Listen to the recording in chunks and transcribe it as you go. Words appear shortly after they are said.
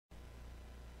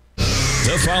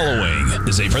The following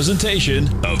is a presentation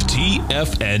of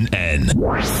TFNN.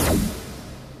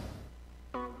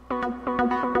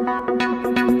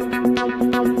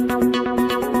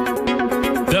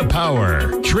 The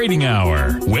Power Trading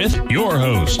Hour with your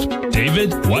host,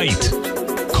 David White.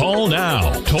 Call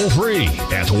now, toll free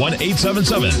at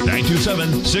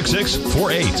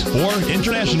 1-877-927-6648 or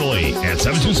internationally at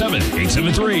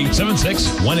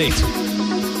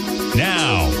 727-873-7618.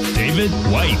 Now, David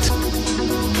White.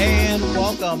 And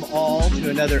welcome all to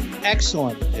another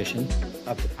excellent edition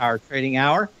of the Power Trading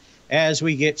Hour. As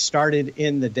we get started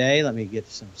in the day, let me get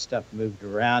some stuff moved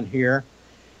around here.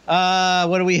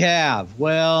 What do we have?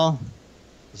 Well,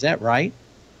 is that right?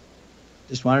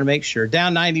 Just wanted to make sure.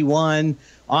 Down 91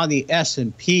 on the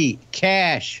S&P.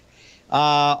 Cash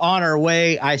on our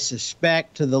way, I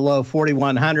suspect, to the low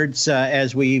 4100s,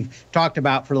 as we've talked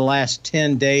about for the last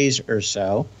 10 days or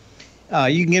so.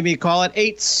 You can give me a call at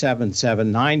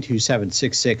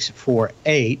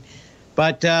 877-927-6648.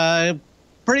 But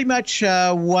pretty much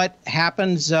what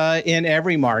happens in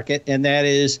every market, and that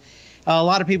is a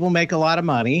lot of people make a lot of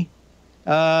money.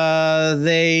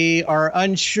 They are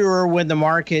unsure when the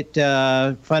market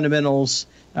fundamentals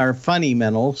or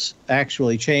fundamentals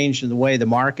actually change in the way the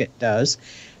market does.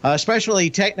 Especially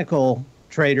technical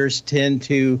traders tend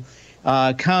to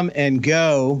come and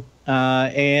go,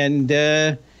 and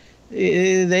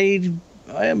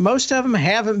most of them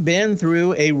haven't been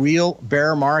through a real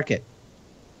bear market.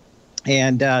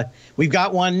 And we've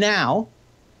got one now.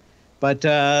 But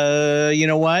you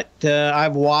know what?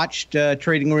 I've watched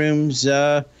trading rooms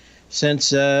since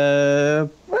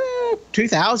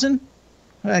 2000.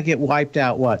 I get wiped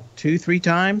out, what, 2-3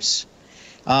 times?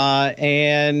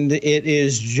 And it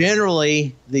is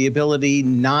generally the ability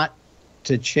not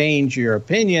to change your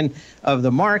opinion of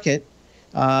the market.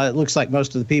 It looks like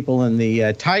most of the people in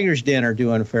the Tiger's Den are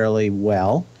doing fairly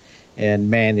well and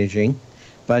managing.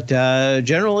 But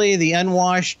generally, the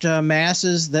unwashed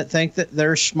masses that think that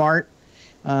they're smart,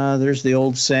 there's the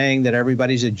old saying that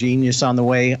everybody's a genius on the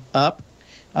way up.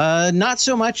 Not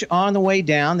so much on the way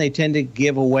down. They tend to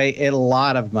give away a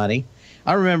lot of money.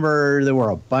 I remember there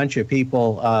were a bunch of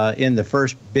people in the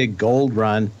first big gold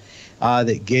run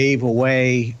that gave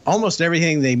away almost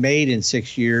everything they made in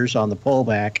 6 years on the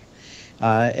pullback.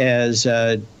 As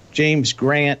James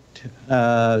Grant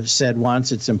said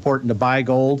once, it's important to buy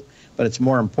gold, but it's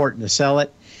more important to sell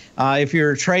it. If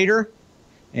you're a trader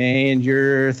and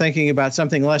you're thinking about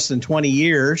something less than 20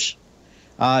 years,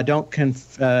 don't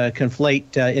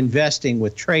conflate investing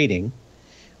with trading.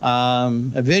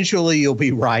 Eventually, you'll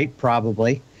be right,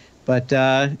 probably. But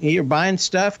you're buying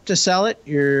stuff to sell it.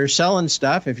 You're selling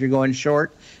stuff, if you're going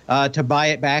short, to buy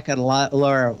it back at a lot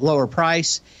lower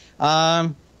price.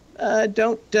 Don't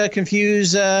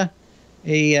confuse a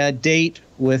date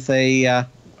with a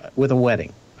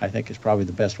wedding, I think is probably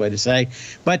the best way to say.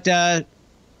 But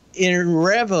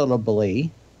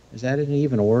inevitably, is that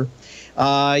even a word?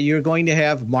 You're going to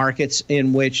have markets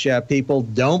in which people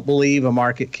don't believe a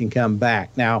market can come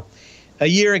back. Now, a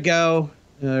year ago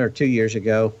or 2 years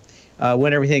ago,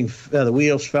 when everything, the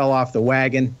wheels fell off the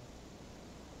wagon,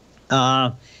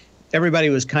 everybody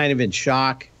was kind of in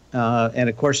shock. And,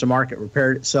 of course, the market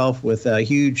repaired itself with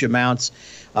huge amounts.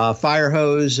 Fire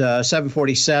hose,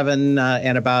 747,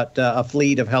 and about a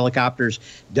fleet of helicopters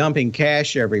dumping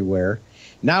cash everywhere.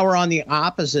 Now we're on the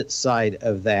opposite side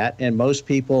of that, and most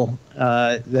people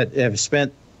that have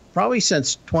spent probably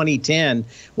since 2010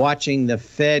 watching the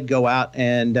Fed go out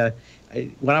and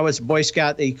when I was a Boy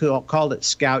Scout, they called it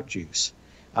scout juice.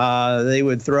 They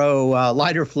would throw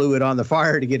lighter fluid on the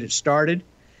fire to get it started.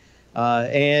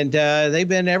 And they've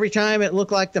been, every time it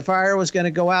looked like the fire was going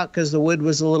to go out because the wood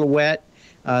was a little wet,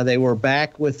 they were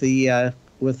back with the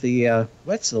what's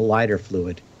the lighter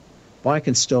fluid? Boy, I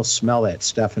can still smell that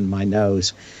stuff in my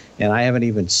nose, and I haven't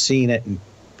even seen it in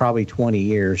probably 20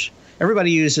 years.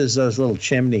 Everybody uses those little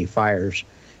chimney fire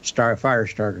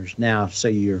starters now, so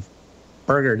your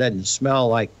burger doesn't smell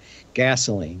like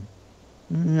gasoline.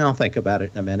 I'll think about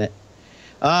it in a minute.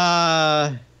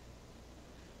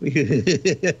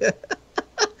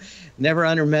 Never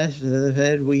underestimate the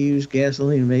Fed. We use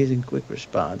gasoline, amazing quick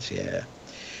response. Yeah.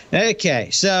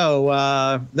 Okay,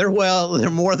 so they're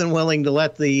more than willing to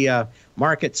let the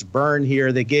markets burn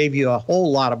here. They gave you a whole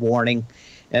lot of warning,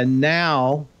 and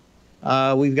now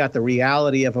we've got the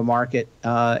reality of a market,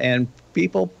 and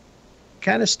people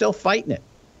kind of still fighting it.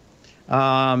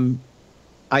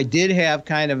 I did have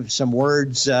kind of some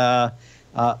words of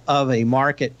a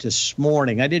market this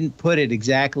morning. I didn't put it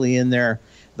exactly in there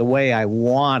the way I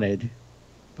wanted,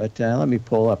 but let me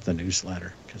pull up the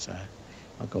newsletter because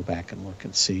I'll go back and look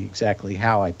and see exactly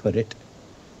how I put it.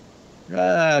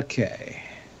 Okay.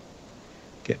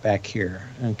 Get back here.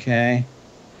 Okay.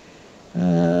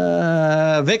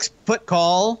 VIX put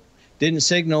call didn't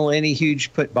signal any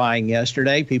huge put buying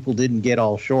yesterday. People didn't get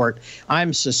all short.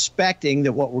 I'm suspecting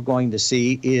that what we're going to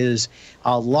see is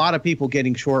a lot of people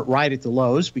getting short right at the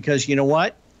lows because you know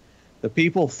what? The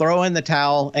people throw in the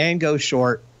towel and go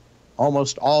short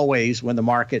almost always when the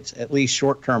market's at least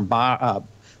short-term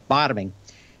bottoming.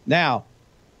 Now,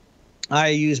 I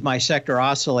use my sector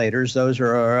oscillators. Those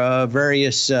are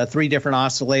various 3 different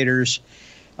oscillators,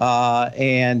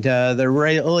 and they're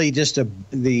really just the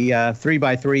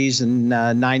 3x3s and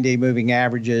 9-day moving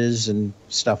averages and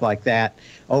stuff like that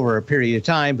over a period of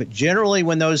time. But generally,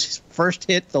 when those first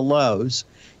hit the lows,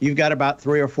 you've got about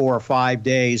 3 or 4 or 5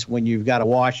 days when you've got a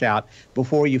washout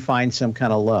before you find some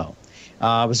kind of low.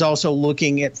 I was also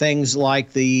looking at things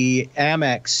like the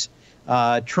Amex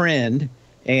trend.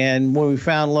 And when we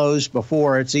found lows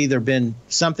before, it's either been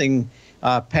something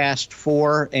past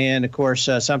 4 and, of course,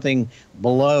 something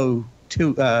below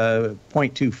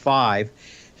 0.25.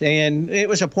 And it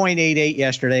was a 0.88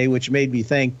 yesterday, which made me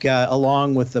think,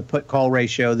 along with the put-call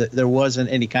ratio, that there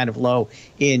wasn't any kind of low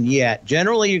in yet.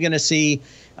 Generally, you're going to see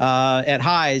at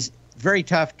highs, very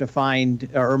tough to find,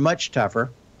 or much tougher.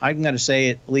 I'm going to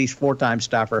say at least 4 times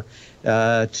tougher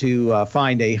to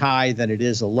find a high than it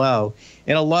is a low.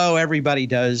 In a low, everybody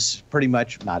does pretty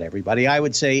much, not everybody, I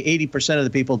would say 80% of the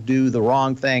people do the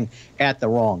wrong thing at the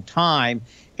wrong time.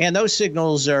 And those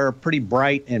signals are pretty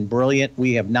bright and brilliant.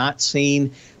 We have not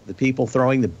seen the people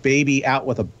throwing the baby out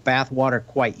with a bathwater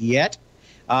quite yet.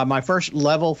 My first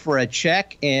level for a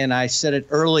check, and I said it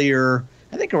earlier,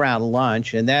 I think around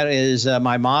lunch, and that is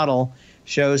my model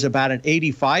shows about an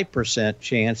 85%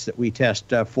 chance that we test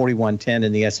 4110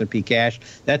 in the S&P cash.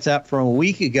 That's up from a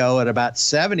week ago at about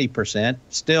 70%.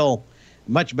 Still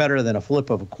much better than a flip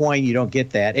of a coin. You don't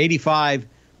get that. 85,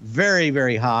 very,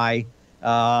 very high.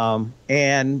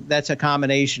 And that's a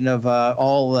combination of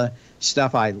all the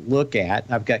stuff I look at.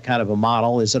 I've got kind of a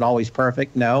model. Is it always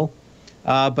perfect? No.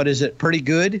 But is it pretty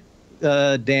good?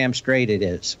 Damn straight it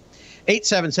is.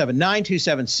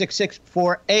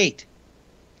 877-927-6648.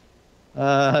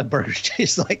 Burgers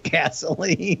taste like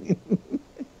gasoline.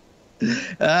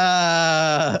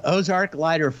 Ozark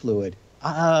lighter fluid.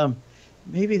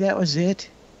 Maybe that was it.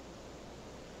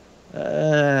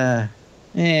 Can't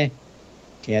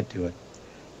do it.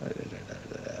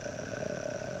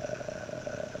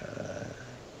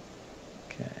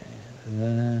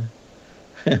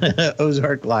 Okay.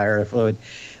 Ozark lighter fluid.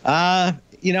 I've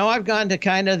gone to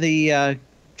kind of the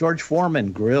George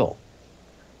Foreman grill.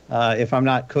 If I'm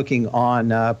not cooking on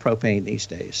propane these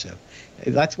days. So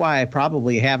that's why I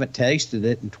probably haven't tasted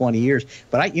it in 20 years.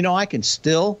 But I can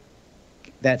still,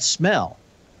 that smell,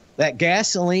 that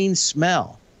gasoline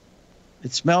smell,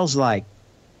 it smells like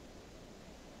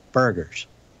burgers.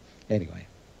 Anyway,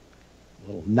 a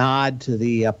little nod to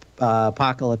the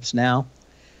apocalypse now.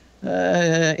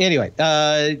 Anyway,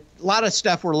 a lot of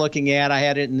stuff we're looking at. I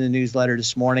had it in the newsletter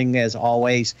this morning, as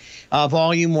always.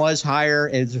 Volume was higher.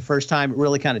 It's the first time it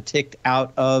really kind of ticked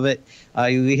out of it.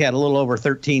 We had a little over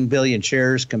 13 billion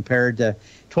shares compared to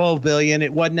 12 billion.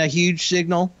 It wasn't a huge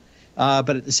signal, but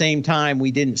at the same time,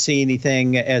 we didn't see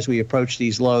anything as we approach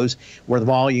these lows where the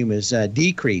volume is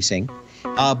decreasing.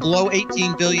 Below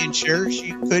 18 billion shares,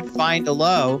 you could find a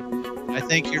low. I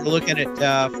think you're looking at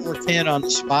 410 on the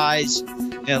SPYs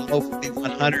and low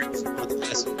 4100s on the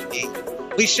S&P.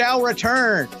 We shall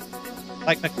return,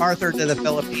 like MacArthur to the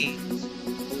Philippines.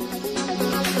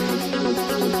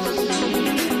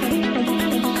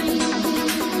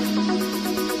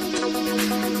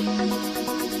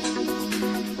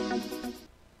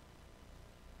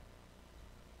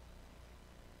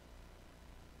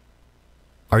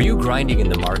 Are you grinding in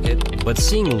the market, but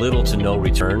seeing little to no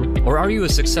return? Or are you a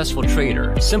successful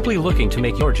trader, simply looking to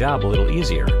make your job a little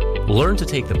easier? Learn to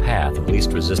take the path of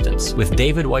least resistance with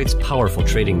David White's powerful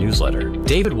trading newsletter.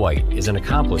 David White is an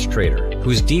accomplished trader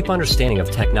whose deep understanding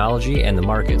of technology and the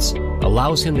markets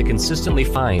allows him to consistently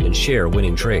find and share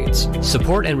winning trades.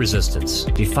 Support and resistance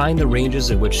define the ranges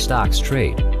in which stocks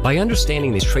trade. By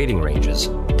understanding these trading ranges,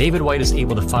 David White is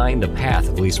able to find the path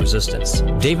of least resistance.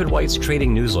 David White's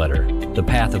trading newsletter, The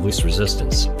Path of Least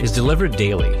Resistance, is delivered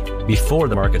daily before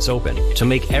the markets open to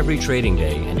make every trading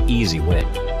day an easy win.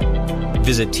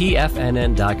 Visit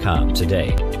TFNN.com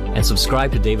today and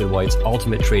subscribe to David White's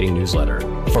Ultimate Trading Newsletter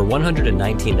for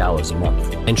 $119 a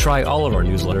month. And try all of our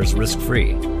newsletters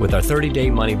risk-free with our 30-day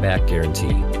money-back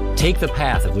guarantee. Take the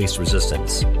path of least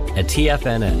resistance at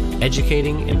TFNN,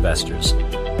 educating investors.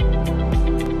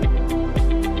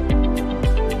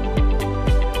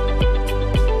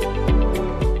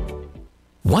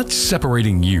 What's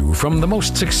separating you from the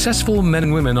most successful men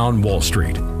and women on Wall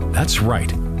Street? That's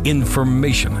right,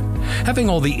 information. Having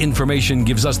all the information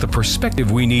gives us the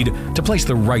perspective we need to place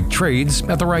the right trades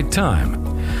at the right time.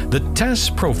 The TESS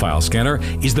Profile Scanner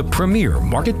is the premier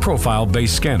market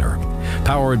profile-based scanner.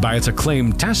 Powered by its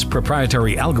acclaimed TESS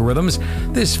proprietary algorithms,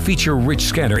 this feature-rich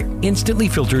scanner instantly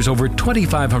filters over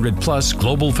 2,500 plus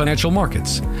global financial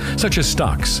markets, such as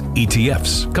stocks,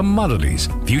 ETFs, commodities,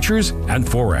 futures, and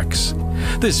Forex.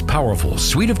 This powerful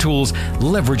suite of tools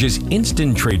leverages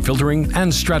instant trade filtering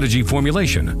and strategy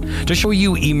formulation to show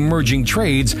you emerging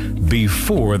trades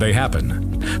before they happen.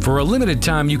 For a limited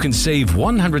time, you can save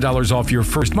 $100 off your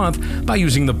first month by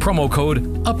using the promo code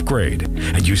UPGRADE,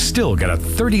 and you still get a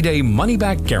 30-day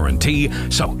money-back guarantee,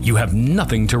 so you have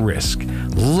nothing to risk.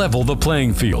 Level the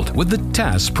playing field with the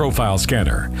TESS Profile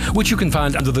Scanner, which you can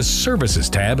find under the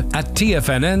Services tab at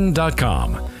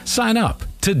TFNN.com. Sign up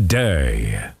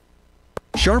today.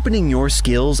 Sharpening your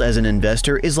skills as an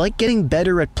investor is like getting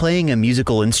better at playing a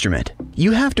musical instrument.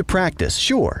 You have to practice,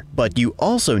 sure, but you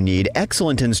also need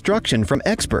excellent instruction from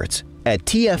experts. At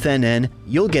TFNN,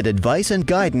 you'll get advice and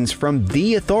guidance from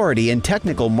the authority in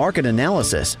technical market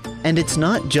analysis. And it's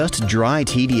not just dry,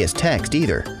 tedious text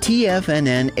either.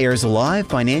 TFNN airs live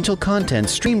financial content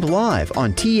streamed live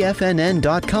on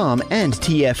TFNN.com and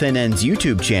TFNN's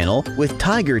YouTube channel with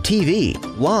Tiger TV,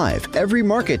 live every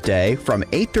market day from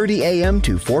 8:30 a.m.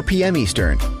 to 4 p.m.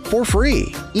 Eastern, for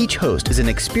free. Each host is an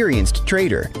experienced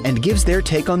trader and gives their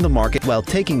take on the market while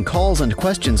taking calls and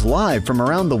questions live from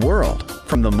around the world.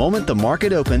 From the moment the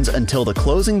market opens until the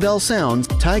closing bell sounds,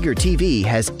 Tiger TV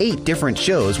has 8 different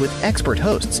shows with expert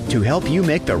hosts to help you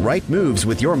make the right moves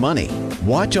with your money.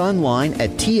 Watch online at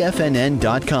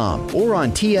TFNN.com or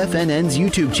on TFNN's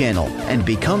YouTube channel and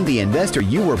become the investor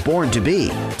you were born to be.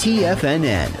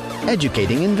 TFNN,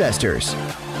 educating investors.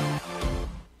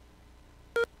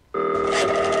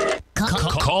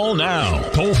 Call now,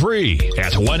 toll free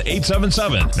at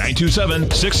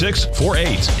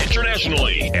 1-877-927-6648.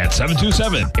 Internationally at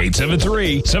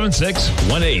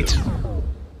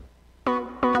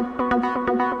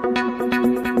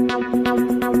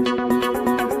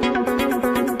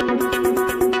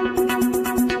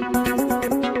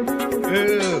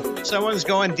Someone's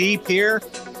going deep here,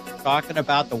 talking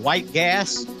about the white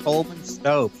gas, Coleman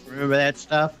stoves. Remember that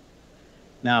stuff?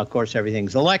 Now, of course,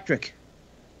 everything's electric.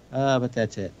 But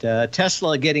that's it.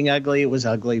 Tesla getting ugly. It was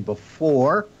ugly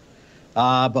before,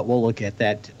 but we'll look at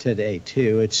that today,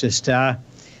 too. It's just at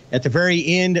the very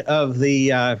end of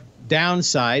the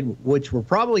downside, which we're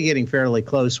probably getting fairly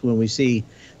close when we see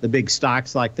the big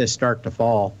stocks like this start to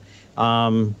fall.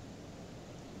 But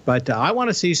I want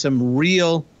to see some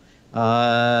real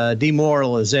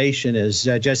demoralization, as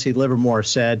Jesse Livermore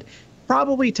said.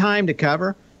 Probably time to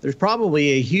cover. There's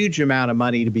probably a huge amount of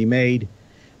money to be made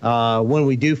when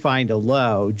we do find a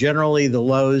low. Generally, the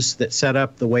lows that set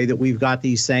up the way that we've got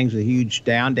these things with huge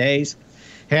down days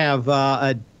have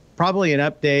probably an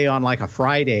up day on like a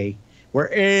Friday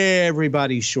where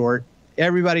everybody's short.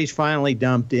 Everybody's finally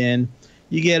dumped in.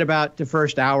 You get about the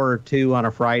first hour or two on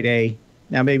a Friday.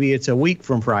 Now, maybe it's a week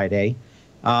from Friday,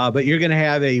 but you're going to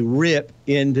have a rip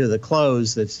into the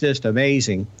close that's just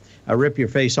amazing, a rip your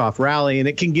face off rally, and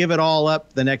it can give it all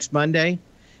up the next Monday.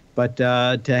 But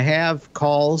to have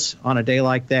calls on a day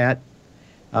like that,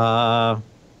 and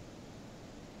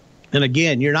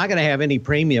again, you're not going to have any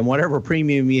premium. Whatever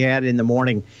premium you had in the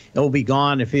morning, it will be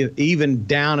gone if you even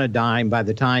down a dime by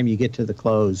the time you get to the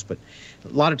close. But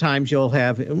a lot of times you'll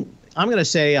have, I'm going to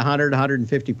say 100,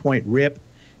 150 point rip.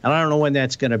 And I don't know when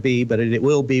that's going to be, but it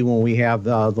will be when we have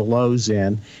the lows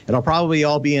in. It'll probably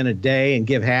all be in a day and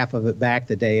give half of it back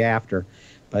the day after.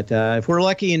 But if we're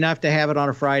lucky enough to have it on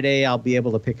a Friday, I'll be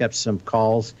able to pick up some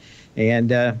calls.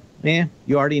 And, you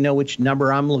already know which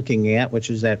number I'm looking at, which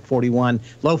is that 41,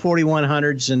 low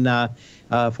 4100s and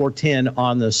 410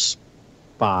 on the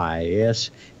SPY. Yes,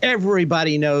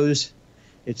 everybody knows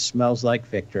it smells like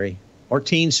victory or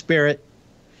teen spirit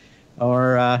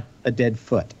or a dead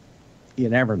foot. You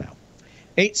never know.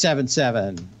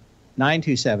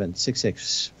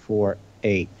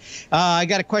 877-927-6648. I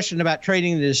got a question about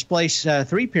trading the displaced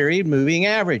 3-period moving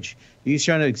average. You've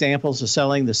shown examples of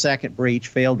selling the second breach,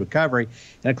 failed recovery,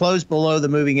 and a close below the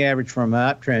moving average from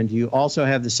an uptrend. You also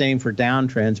have the same for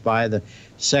downtrends by the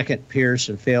second pierce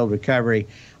and failed recovery.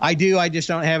 I do. I just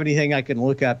don't have anything I can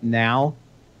look up now.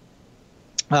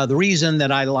 The reason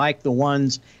that I like the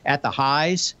ones at the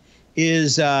highs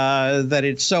is that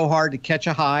it's so hard to catch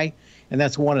a high, and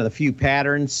that's one of the few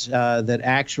patterns that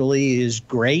actually is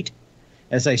great.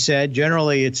 As I said,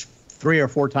 generally it's 3 or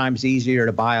 4 times easier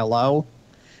to buy a low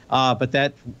but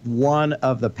that's one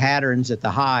of the patterns at the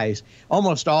highs.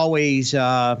 Almost always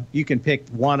you can pick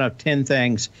one of 10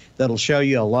 things that'll show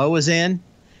you a low is in.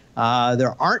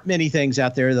 There aren't many things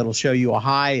out there that'll show you a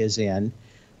high is in.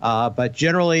 But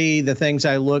generally, the things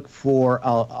I look for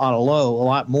on a low, a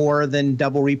lot more than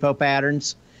double repo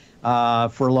patterns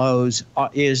for lows,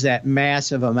 is that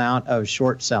massive amount of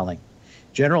short selling.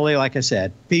 Generally, like I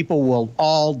said, people will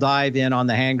all dive in on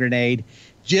the hand grenade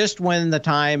just when the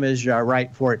time is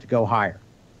right for it to go higher.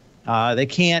 They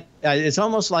can't. It's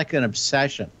almost like an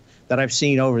obsession that I've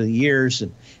seen over the years.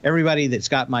 And everybody that's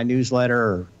got my newsletter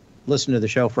or listened to the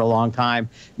show for a long time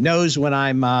knows when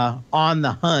I'm on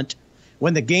the hunt,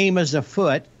 when the game is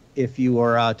afoot, if you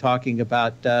were talking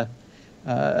about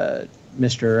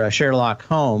Mr. Sherlock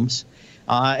Holmes.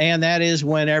 And that is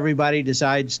when everybody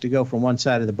decides to go from one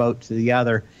side of the boat to the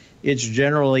other. It's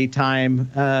generally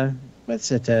time.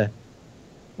 What's it? I'm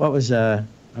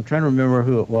trying to remember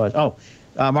who it was.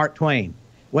 Mark Twain.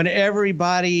 When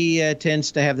everybody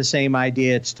tends to have the same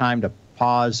idea, it's time to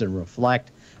pause and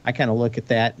reflect. I kind of look at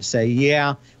that and say,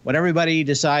 yeah, when everybody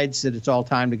decides that it's all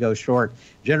time to go short,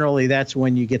 generally that's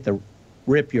when you get the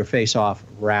rip your face off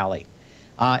rally.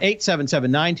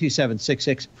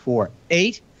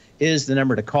 877-927-6648 is the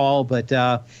number to call. But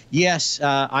yes,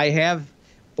 I have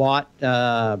bought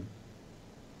 3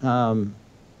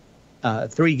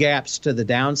 gaps to the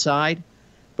downside,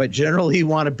 but generally you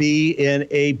want to be in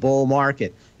a bull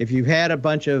market. If you've had a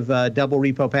bunch of double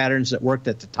repo patterns that worked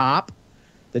at the top,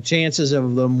 the chances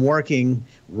of them working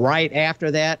right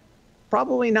after that,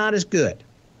 probably not as good.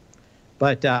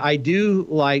 But I do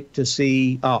like to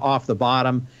see off the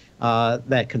bottom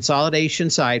that consolidation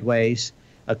sideways,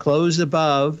 a close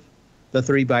above the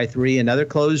 3x3, another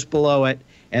close below it,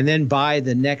 and then buy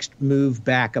the next move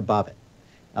back above it.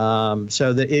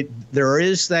 So that there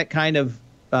is that kind of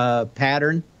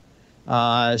pattern,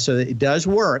 so that it does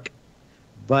work.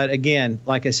 But again,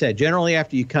 like I said, generally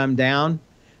after you come down,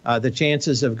 the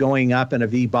chances of going up in a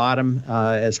V bottom,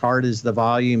 as hard as the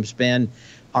volume's been,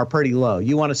 are pretty low.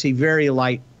 You want to see very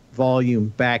light volume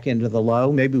back into the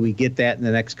low. Maybe we get that in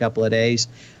the next couple of days,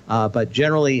 but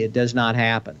generally it does not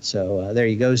happen. So there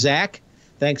you go, Zach.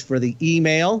 Thanks for the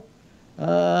email.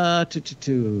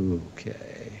 Okay.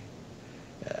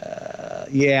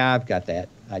 Yeah, I've got that.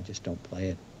 I just don't play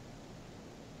it.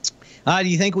 Do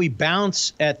you think we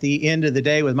bounce at the end of the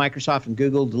day with Microsoft and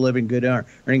Google delivering good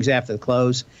earnings after the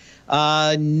close?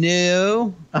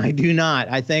 No, I do not.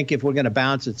 I think if we're going to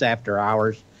bounce, it's after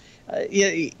hours.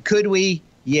 Could we?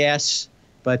 Yes.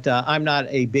 But I'm not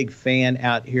a big fan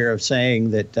out here of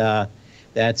saying that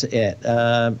that's it.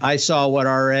 I saw what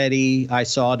already I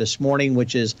saw this morning,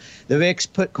 which is the VIX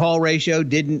put call ratio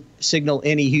didn't signal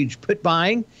any huge put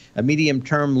buying. A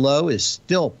medium-term low is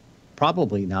still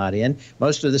probably not in.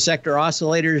 Most of the sector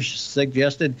oscillators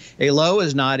suggested a low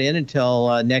is not in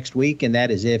until next week, and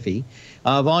that is iffy.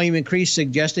 Volume increase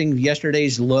suggesting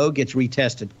yesterday's low gets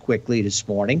retested quickly this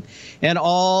morning. And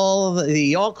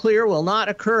all clear will not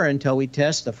occur until we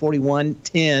test the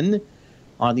 4110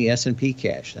 on the S&P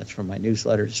cash. That's from my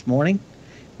newsletter this morning.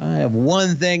 I have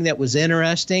one thing that was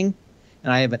interesting,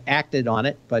 and I haven't acted on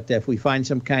it, but if we find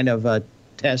some kind of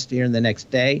test here in the next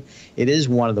day, it is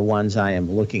one of the ones I am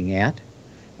looking at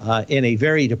in a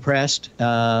very depressed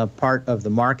part of the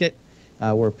market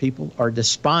where people are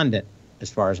despondent,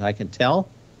 as far as I can tell.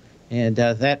 And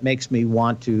that makes me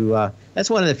want to,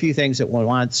 that's one of the few things that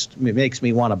makes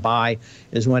me want to buy,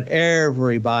 is when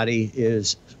everybody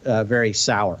is very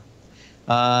sour.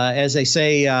 As they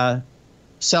say,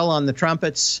 sell on the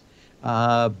trumpets,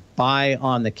 buy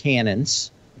on the cannons,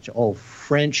 which is an old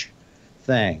French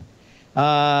thing.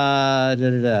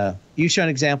 You show an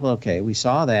example. Okay, we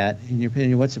saw that. In your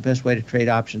opinion, what's the best way to trade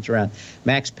options around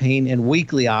max pain and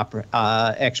weekly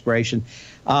expiration?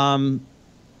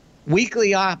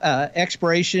 Weekly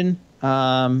expiration,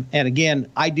 and again,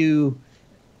 I do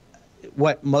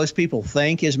what most people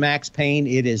think is max pain.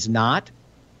 It is not.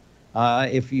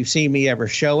 If you see me ever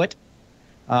show it,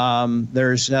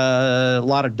 there's a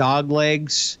lot of dog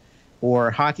legs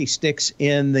or hockey sticks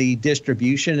in the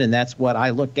distribution, and that's what I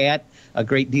look at a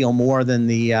great deal more than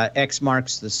the X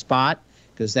marks the spot,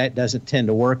 because that doesn't tend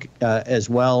to work as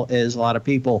well as a lot of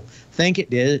people think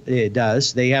it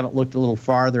does. They haven't looked a little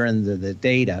farther into the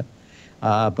data,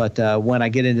 but when I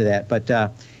get into that.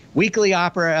 But weekly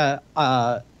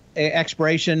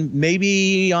expiration,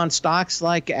 maybe on stocks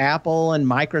like Apple and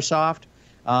Microsoft,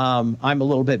 I'm a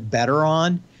little bit better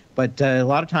on. But a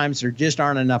lot of times there just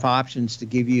aren't enough options to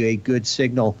give you a good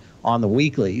signal on the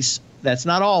weeklies. That's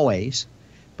not always,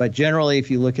 but generally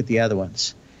if you look at the other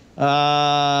ones.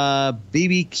 BBQ.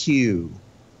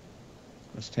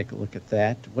 Let's take a look at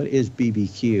that. What is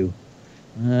BBQ?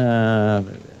 I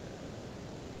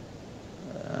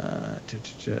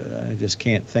just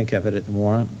can't think of it at the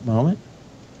moment.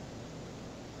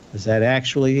 Is that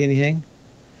actually anything?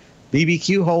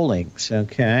 BBQ Holdings,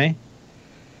 okay.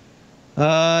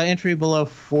 Entry below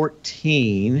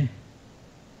 14.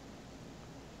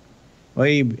 Well,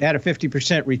 you had a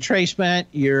 50% retracement.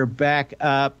 You're back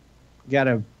up. Got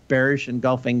a bearish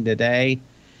engulfing today.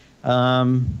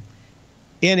 In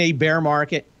a bear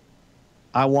market,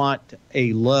 I want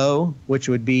a low, which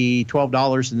would be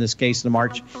 $12 in this case, the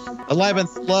March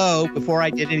 11th low before I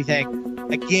did anything.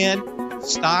 Again,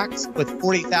 stocks with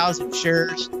 40,000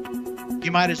 shares,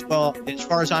 you might as well, as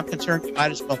far as I'm concerned, you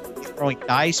might as well be throwing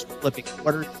dice, flipping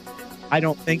quarters. I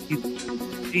don't think you can,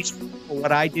 at least for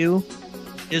what I do,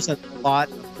 isn't a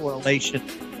lot of correlation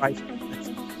with price movements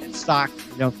in stocks.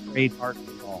 You don't trade market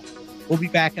at all. We'll be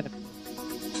back in a minute.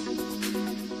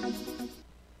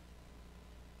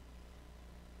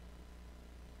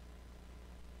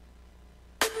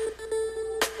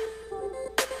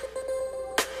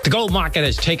 The gold market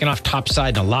has taken off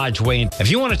topside in a large way. If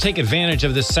you want to take advantage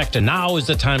of this sector, now is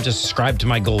the time to subscribe to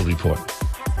my Gold Report.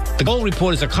 The Gold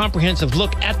Report is a comprehensive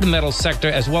look at the metals sector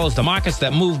as well as the markets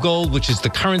that move gold, which is the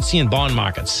currency and bond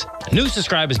markets. New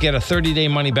subscribers get a 30-day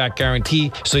money-back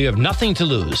guarantee, so you have nothing to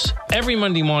lose. Every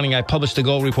Monday morning, I publish the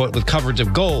Gold Report with coverage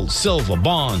of gold, silver,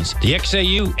 bonds, the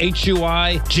XAU,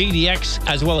 HUI, GDX,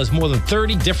 as well as more than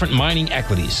 30 different mining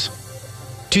equities.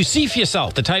 To see for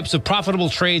yourself the types of profitable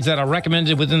trades that are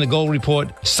recommended within the Gold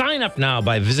Report, sign up now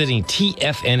by visiting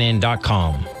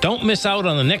TFNN.com. Don't miss out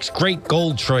on the next great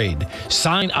gold trade.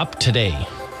 Sign up today.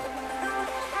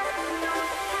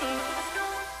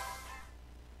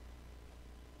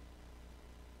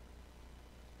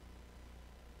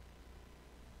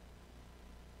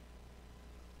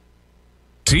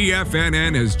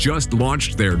 TFNN has just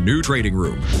launched their new trading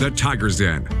room, the Tiger's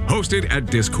Den. Hosted at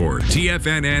Discord,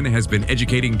 TFNN has been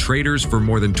educating traders for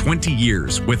more than 20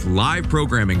 years with live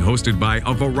programming hosted by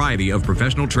a variety of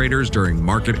professional traders during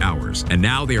market hours. And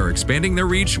now they are expanding their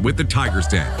reach with the Tiger's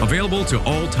Den, available to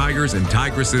all tigers and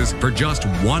tigresses for just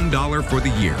 $1 for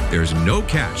the year. There's no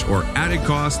catch or added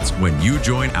costs when you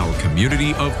join our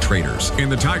community of traders. In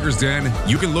the Tiger's Den,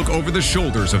 you can look over the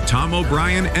shoulders of Tom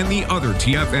O'Brien and the other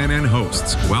TFNN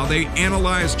hosts while they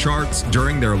analyze charts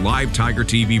during their live Tiger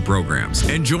TV programs,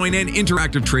 and join an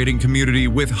interactive trading community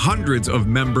with hundreds of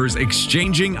members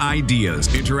exchanging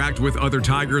ideas. Interact with other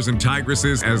tigers and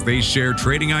tigresses as they share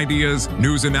trading ideas,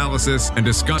 news analysis, and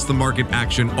discuss the market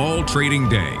action all trading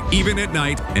day, even at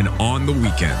night and on the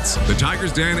weekends. The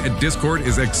Tiger's Den at Discord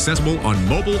is accessible on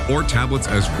mobile or tablets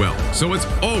as well, so it's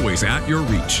always at your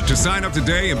reach. To sign up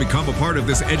today and become a part of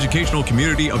this educational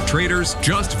community of traders,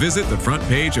 just visit the front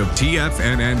page of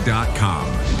TFNN.com.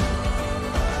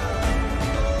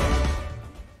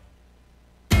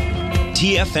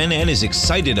 TFNN is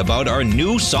excited about our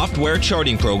new software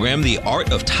charting program, The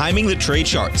Art of Timing the Trade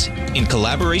Charts. In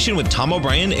collaboration with Tom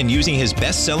O'Brien and using his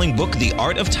best-selling book, The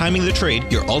Art of Timing the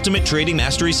Trade, Your Ultimate Trading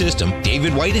Mastery System,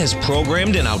 David White has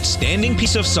programmed an outstanding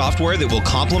piece of software that will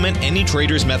complement any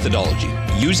trader's methodology.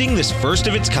 Using this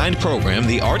first-of-its-kind program,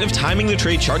 The Art of Timing the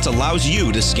Trade Charts allows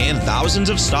you to scan thousands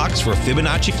of stocks for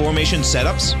Fibonacci formation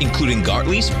setups, including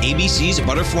Gartley's, ABC's,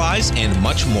 butterflies, and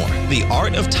much more. The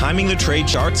Art of Timing the Trade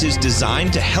Charts is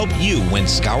designed to help you when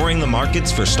scouring the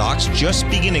markets for stocks just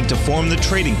beginning to form the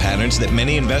trading patterns that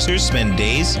many investors spend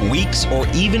days, weeks, or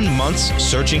even months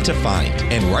searching to find.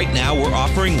 And right now, we're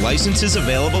offering licenses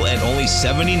available at only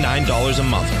 $79 a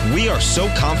month. We are so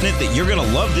confident that you're going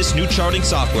to love this new charting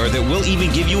software that will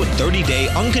even give you a 30-day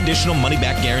unconditional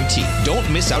money-back guarantee. Don't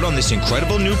miss out on this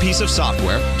incredible new piece of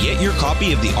software. Get your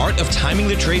copy of The Art of Timing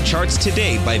the Trade Charts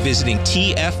today by visiting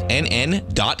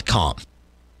TFNN.com.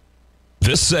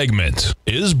 This segment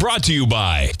is brought to you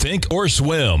by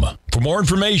Thinkorswim. For more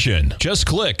information, just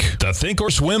click the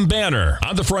Thinkorswim banner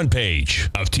on the front page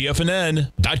of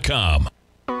TFNN.com.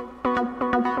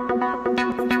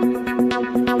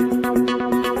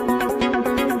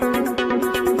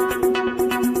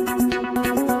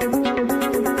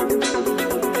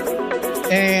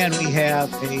 And we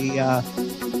have a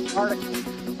article. I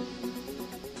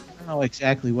don't know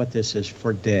exactly what this is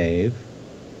for Dave.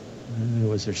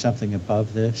 Was there something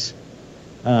above this?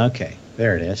 Okay,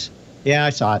 there it is. Yeah, I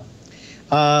saw it.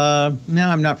 No,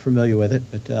 I'm not familiar with it,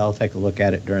 but I'll take a look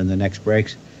at it during the next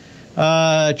breaks.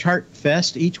 Chart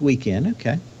Fest each weekend.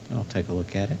 Okay, I'll take a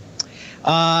look at it.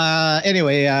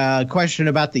 Anyway, question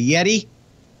about the Yeti.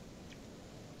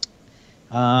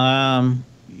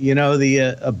 You know,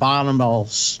 the abominable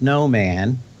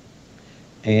snowman.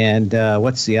 And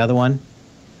what's the other one?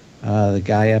 The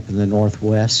guy up in the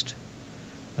Northwest.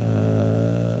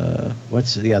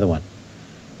 What's the other one?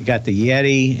 You got the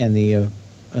Yeti and you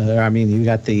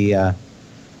got the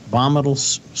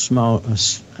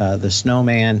the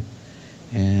Snowman,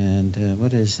 and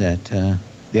what is that?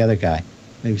 The other guy,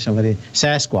 maybe somebody,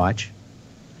 Sasquatch.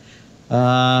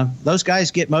 Those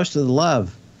guys get most of the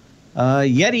love.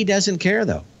 Yeti doesn't care,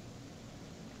 though.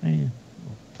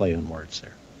 Play on words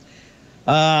there.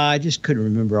 I just couldn't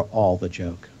remember all the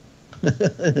joke.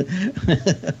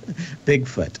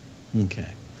 Bigfoot. Okay.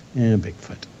 Yeah,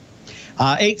 Bigfoot.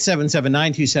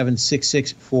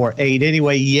 877-927-6648.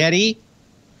 Anyway, Yeti.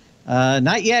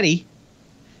 Not Yeti.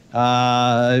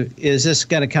 Is this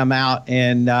going to come out?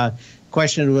 And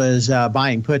question was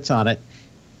buying puts on it.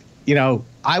 You know,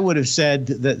 I would have said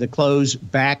that the close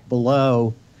back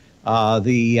below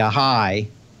the high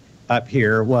up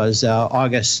here was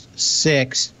August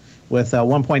 6th with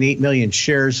 1.8 million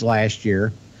shares last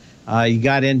year. You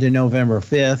got into November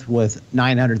 5th with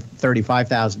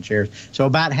 935,000 shares, so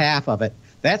about half of it.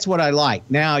 That's what I like.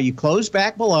 Now you close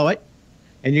back below it,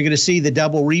 and you're going to see the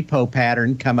double repo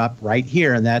pattern come up right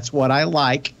here, and that's what I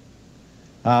like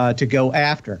to go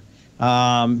after.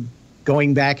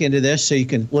 Going back into this so you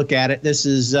can look at it. This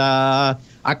is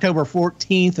October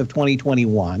 14th of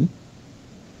 2021.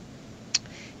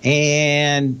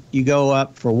 And you go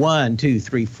up for 1, 2,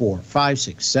 3, 4, 5,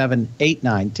 6, 7, 8,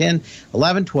 9, 10,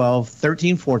 11, 12,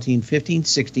 13, 14, 15,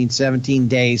 16, 17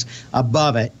 days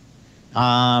above it.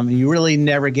 You really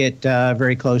never get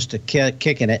very close to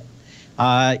kicking it.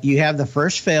 You have the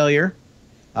first failure,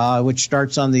 which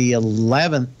starts on the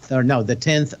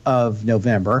 10th of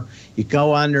November. You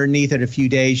go underneath it a few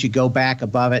days, you go back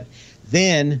above it.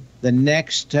 Then the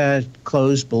next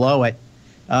close below it,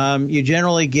 you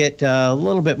generally get a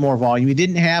little bit more volume. You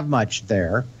didn't have much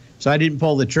there, so I didn't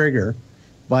pull the trigger.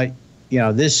 But, you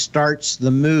know, this starts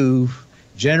the move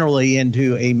generally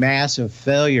into a massive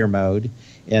failure mode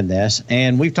in this.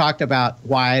 And we've talked about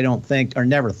why I don't think or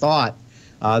never thought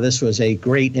this was a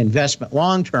great investment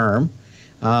long term.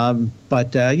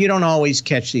 But you don't always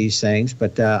catch these things.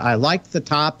 But I like the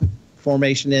top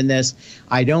formation in this.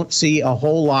 I don't see a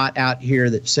whole lot out here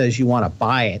that says you want to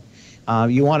buy it.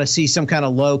 You want to see some kind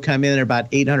of low come in at about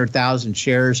 800,000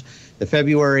 shares. The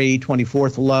February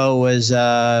 24th low was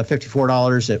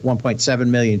 $54 at 1.7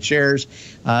 million shares.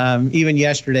 Even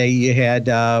yesterday, you had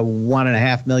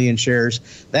 1.5 million shares.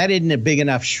 That isn't a big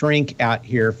enough shrink out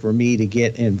here for me to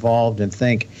get involved and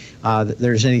think that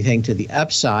there's anything to the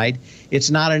upside. It's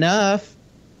not enough,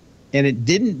 and it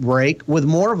didn't break with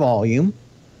more volume.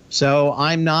 So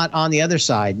I'm not on the other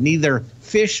side, neither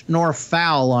fish nor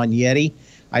fowl on Yeti.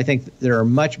 I think there are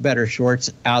much better shorts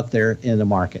out there in the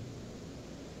market.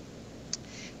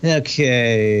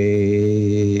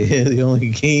 Okay, the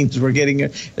only gains we're getting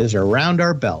is around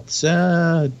our belts.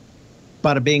 Bada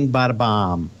bing, bada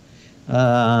bomb.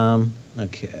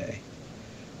 Okay.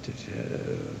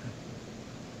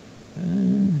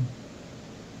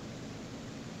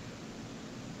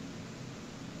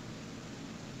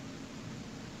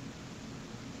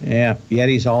 Yeah,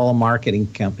 Yeti's all a marketing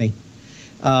company.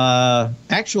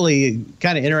 Actually,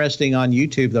 kind of interesting on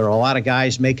YouTube, there are a lot of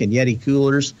guys making Yeti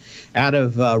coolers out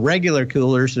of regular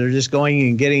coolers. They're just going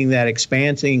and getting that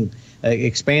expansive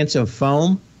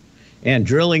foam and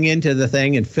drilling into the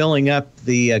thing and filling up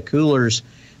the coolers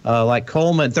like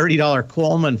Coleman, $30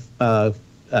 Coleman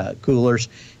coolers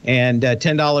and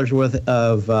 $10 worth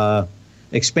of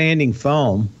expanding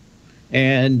foam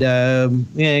and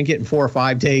getting 4 or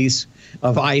 5 days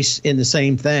of ice in the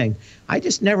same thing. I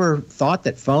just never thought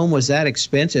that foam was that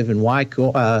expensive and why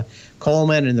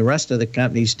Coleman and the rest of the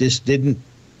companies just didn't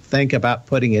think about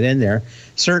putting it in there.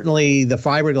 Certainly the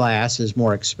fiberglass is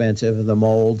more expensive than the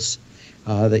molds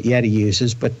that Yeti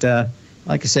uses. But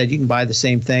like I said, you can buy the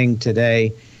same thing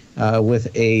today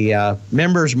with a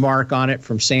member's mark on it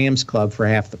from Sam's Club for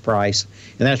half the price.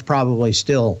 And that's probably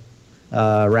still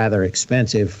rather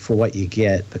expensive for what you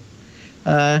get. But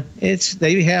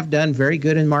they have done very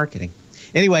good in marketing.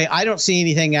 Anyway, I don't see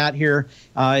anything out here.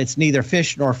 It's neither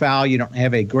fish nor fowl. You don't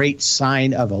have a great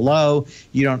sign of a low.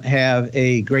 You don't have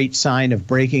a great sign of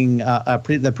breaking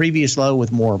the previous low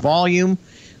with more volume.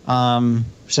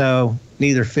 So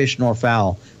neither fish nor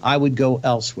fowl. I would go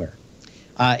elsewhere.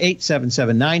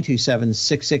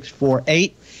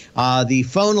 877-927-6648. The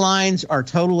phone lines are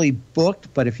totally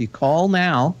booked, but if you call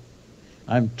now,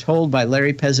 I'm told by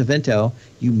Larry Pesavento,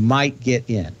 you might get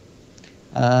in.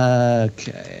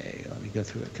 Okay, let me go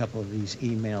through a couple of these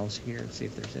emails here and see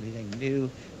if there's anything new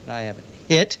that I haven't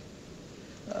hit.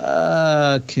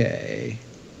 Okay.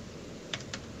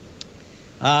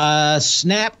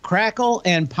 Snap, crackle,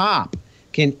 and pop.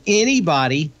 Can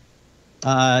anybody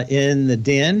in the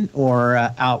den or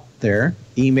out there,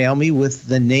 email me with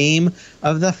the name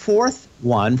of the fourth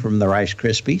one from the Rice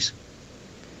Krispies.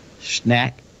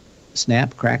 Snap,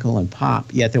 Crackle, and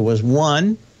Pop. Yet there was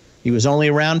one. He was only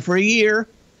around for a year.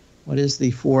 What is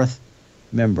the fourth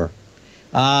member?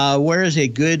 Where is a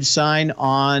good sign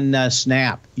on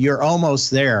Snap? You're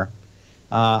almost there.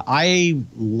 I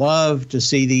love to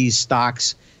see these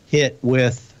stocks hit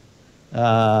with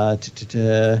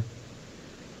double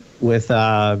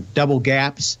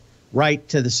gaps right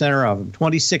to the center of them.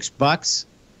 $26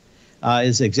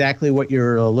 is exactly what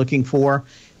you're looking for.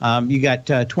 You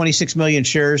got 26 million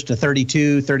shares to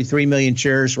 33 million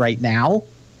shares right now.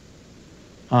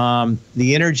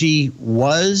 The energy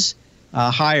was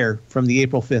higher from the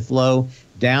April 5th low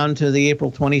down to the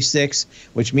April 26th,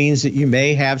 which means that you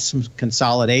may have some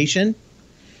consolidation.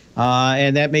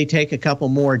 And that may take a couple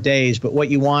more days. But what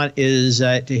you want is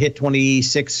to hit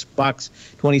 $26,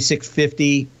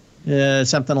 $26.50,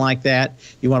 something like that.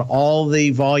 You want all the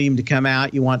volume to come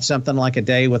out. You want something like a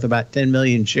day with about 10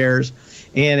 million shares.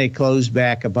 And a close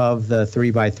back above the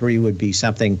 3x3 would be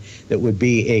something that would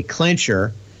be a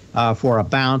clincher for a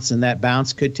bounce. And that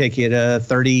bounce could take you to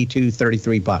 $30 to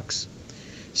 $33.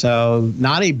 So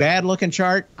not a bad looking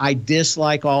chart. I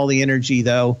dislike all the energy,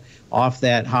 though, off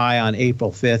that high on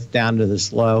April 5th down to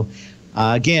this low.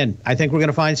 Again, I think we're going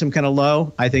to find some kind of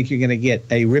low. I think you're going to get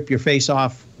a rip your face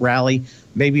off rally,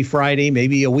 maybe Friday,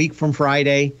 maybe a week from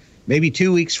Friday, maybe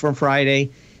 2 weeks from Friday.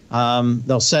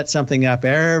 They'll set something up.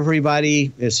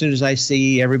 Everybody, as soon as I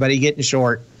see everybody getting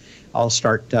short, I'll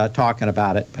start talking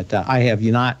about it. But I have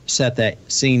not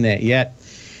seen that yet.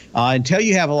 Until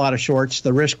you have a lot of shorts,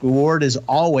 the risk reward is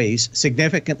always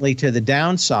significantly to the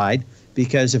downside,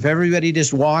 because if everybody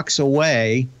just walks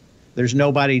away, there's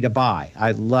nobody to buy.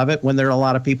 I love it when there are a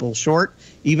lot of people short.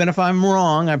 Even if I'm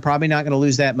wrong, I'm probably not going to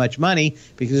lose that much money,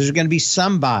 because there's going to be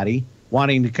somebody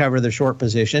wanting to cover the short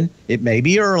position. It may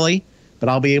be early, but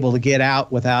I'll be able to get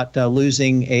out without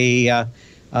losing a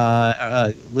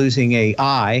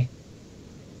eye.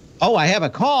 Oh, I have a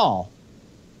call.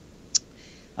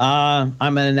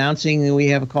 I'm announcing that we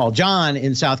have a call. John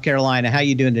in South Carolina, how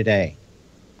you doing today?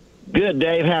 Good,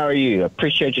 Dave. How are you?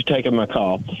 Appreciate you taking my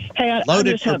call. Hey, I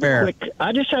just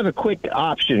have a quick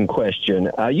option question.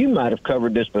 You might have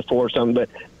covered this before, but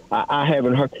I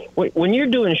haven't heard. When you're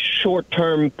doing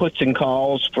short-term puts and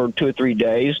calls for 2 or 3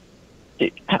 days, do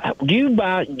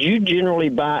you generally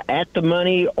buy at the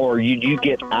money, or you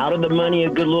get out of the money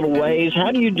a good little ways?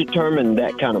 How do you determine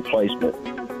that kind of placement?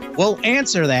 We'll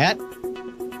answer that.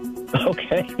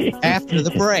 Okay. After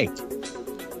the break.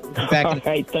 All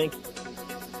right, thanks.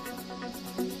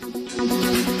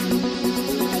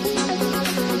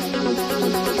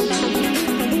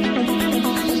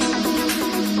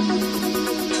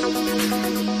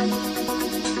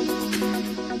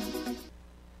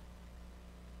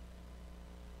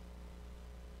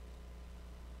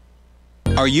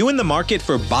 Are you in the market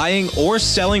for buying or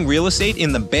selling real estate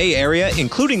in the Bay Area,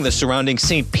 including the surrounding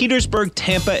St. Petersburg,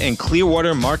 Tampa, and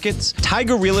Clearwater markets?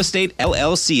 Tiger Real Estate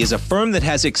LLC is a firm that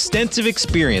has extensive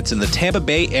experience in the Tampa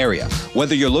Bay area.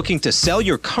 Whether you're looking to sell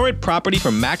your current property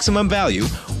for maximum value,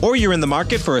 or you're in the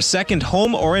market for a second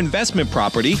home or investment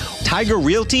property, Tiger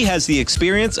Realty has the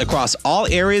experience across all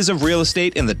areas of real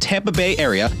estate in the Tampa Bay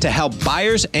area to help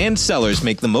buyers and sellers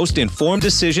make the most informed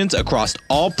decisions across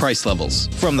all price levels.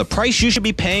 From the price you should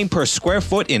be paying per square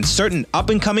foot in certain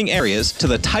up-and-coming areas to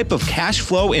the type of cash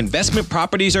flow investment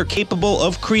properties are capable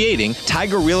of creating,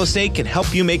 Tiger Real Estate can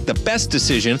help you make the best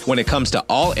decision when it comes to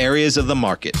all areas of the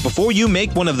market. Before you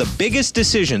make one of the biggest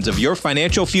decisions of your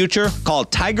financial future, call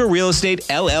Tiger Real Estate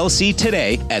LLC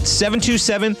today at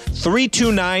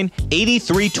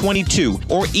 727-329-8322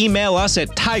 or email us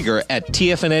at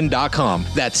tiger@tfnn.com.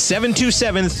 That's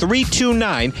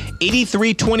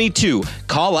 727-329-8322.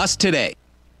 Call us today.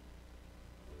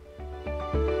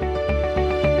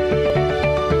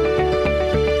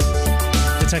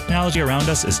 Technology around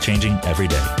us is changing every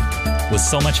day. With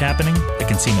so much happening, it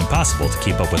can seem impossible to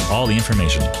keep up with all the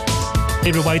information.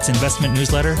 David White's investment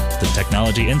newsletter, The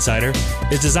Technology Insider,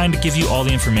 is designed to give you all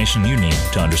the information you need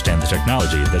to understand the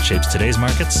technology that shapes today's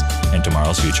markets and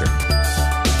tomorrow's future.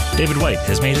 David White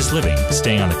has made his living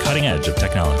staying on the cutting edge of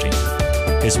technology.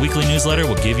 His weekly newsletter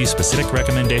will give you specific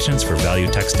recommendations for value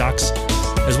tech stocks,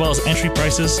 as well as entry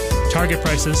prices, target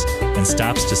prices, and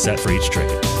stops to set for each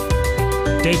trade.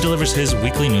 Dave delivers his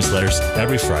weekly newsletters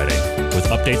every Friday with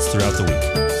updates throughout the week.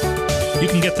 You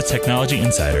can get the Technology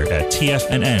Insider at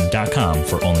TFNN.com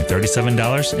for only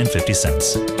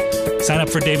 $37.50. Sign up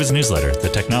for David's newsletter, The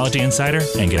Technology Insider,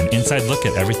 and get an inside look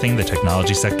at everything the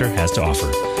technology sector has to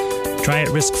offer. Try it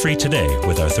risk-free today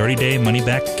with our 30-day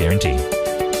money-back guarantee.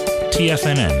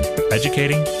 TFNN,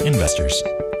 educating investors.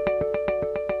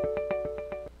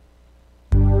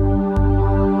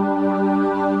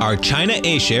 Are China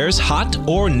A-shares hot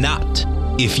or not?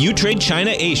 If you trade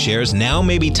China A-shares, now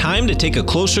may be time to take a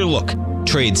closer look.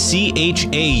 Trade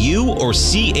CHAU or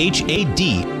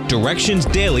CHAD, Directions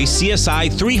Daily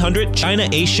CSI 300 China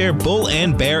A-share Bull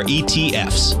and Bear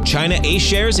ETFs. China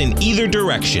A-shares in either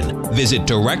direction. Visit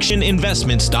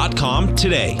directioninvestments.com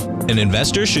today. An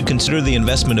investor should consider the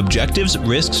investment objectives,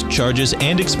 risks, charges,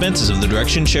 and expenses of the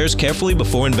Direction shares carefully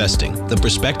before investing. The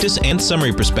prospectus and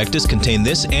summary prospectus contain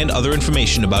this and other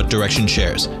information about Direction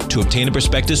shares. To obtain a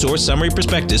prospectus or summary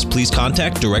prospectus, please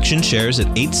contact Direction shares at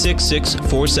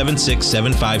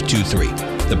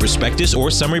 866-476-7523. The prospectus or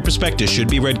summary prospectus should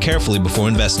be read carefully before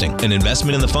investing. An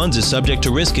investment in the funds is subject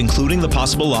to risk, including the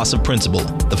possible loss of principal.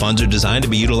 The funds are designed to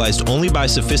be utilized only by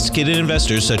sophisticated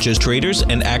investors such as traders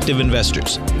and active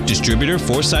investors. Distributor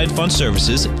Foreside Fund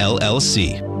Services,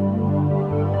 LLC.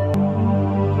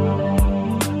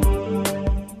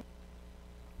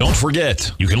 Don't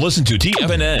forget, you can listen to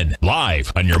TFNN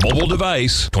live on your mobile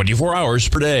device 24 hours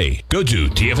per day. Go to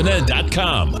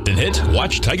TFNN.com, then hit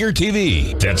Watch Tiger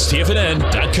TV. That's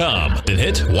TFNN.com, then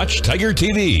hit Watch Tiger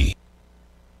TV.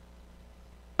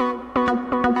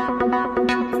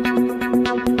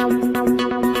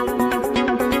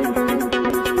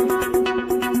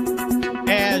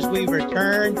 As we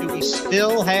return, do we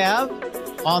still have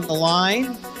on the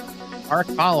line our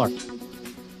caller? I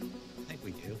think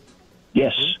we do.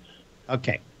 Yes.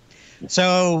 Okay.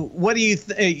 So what do you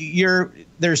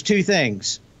there's two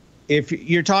things. If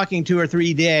you're talking 2 or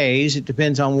 3 days, it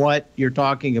depends on what you're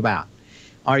talking about.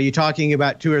 Are you talking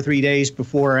about 2 or 3 days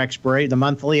before expiration, the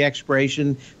monthly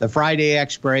expiration, the Friday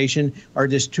expiration, or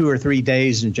just 2 or 3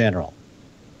 days in general?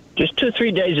 Just 2 or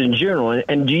 3 days in general.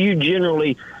 And do you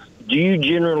generally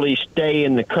stay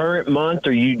in the current month,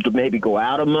 or you maybe go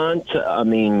out a month? I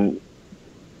mean,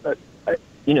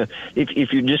 if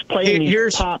you're just playing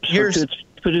these pops for 2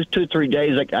 or 3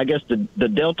 days, I guess the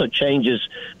delta changes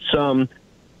some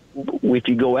if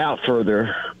you go out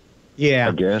further. Yeah,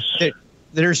 I guess.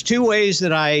 There's two ways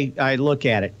that I look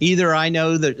at it. Either I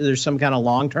know that there's some kind of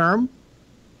long term,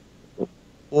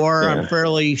 or I'm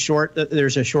fairly short that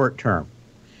there's a short term.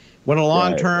 When a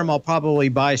long term, I'll probably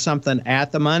buy something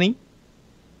at the money.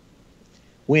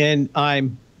 When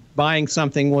I'm buying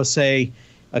something, we'll say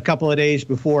a couple of days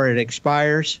before it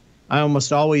expires, I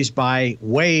almost always buy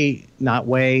not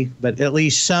way, but at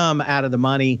least some out of the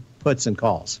money puts and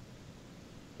calls.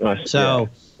 So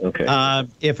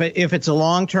if it's a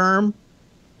long term,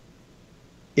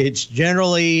 it's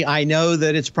generally, I know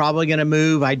that it's probably going to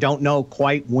move. I don't know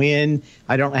quite when.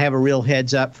 I don't have a real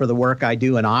heads up for the work I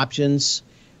do in options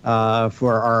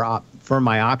for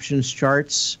my options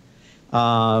charts.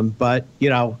 But,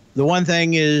 the one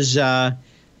thing is, those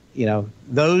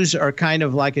are kind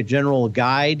of like a general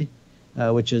guide,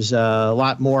 which is a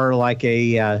lot more like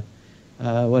a,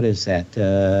 what is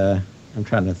that? I'm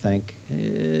trying to think.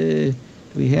 Do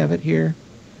we have it here?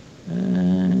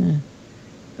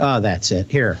 Oh, that's it.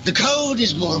 Here. The code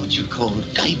is more what you call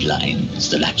guidelines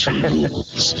than actual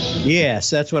rules. Yes,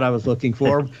 that's what I was looking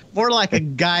for. More like a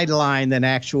guideline than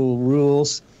actual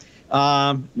rules.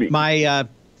 My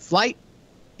flight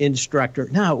instructor,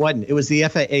 no, it wasn't. It was the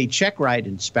FAA check ride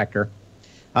inspector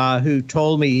who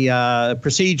told me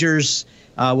procedures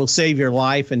will save your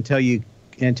life until you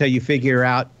figure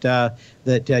out that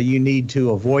you need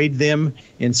to avoid them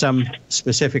in some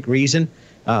specific reason.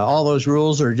 All those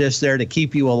rules are just there to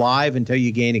keep you alive until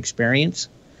you gain experience.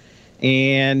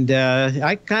 And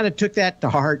I kind of took that to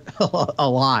heart a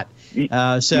lot.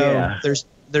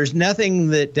 There's nothing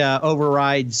that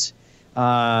overrides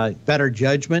better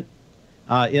judgment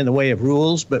in the way of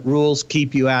rules, but rules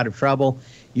keep you out of trouble.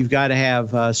 You've got to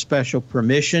have special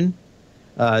permission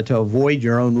to avoid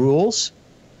your own rules.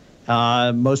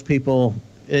 Most people,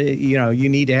 you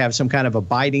need to have some kind of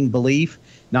abiding belief,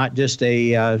 not just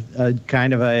a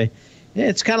kind of a,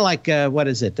 it's kind of like, what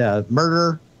is it,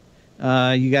 murder?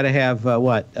 You got to have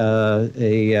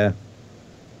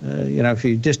if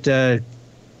you just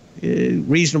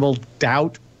reasonable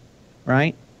doubt,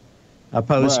 right?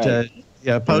 Opposed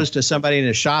to somebody in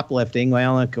a shoplifting.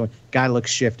 Well, a guy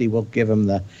looks shifty. We'll give him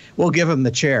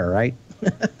the chair, right?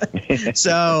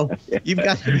 So you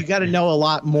got to know a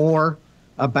lot more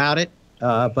about it.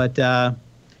 But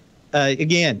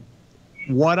again,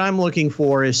 what I'm looking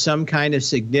for is some kind of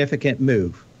significant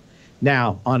move.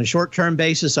 Now, on a short-term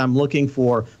basis, I'm looking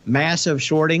for massive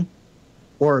shorting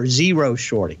or zero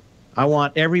shorting. I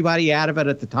want everybody out of it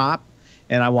at the top,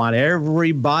 and I want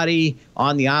everybody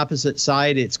on the opposite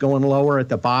side. It's going lower at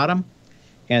the bottom.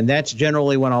 And that's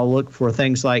generally when I'll look for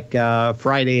things like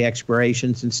Friday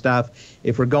expirations and stuff.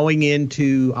 If we're going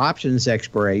into options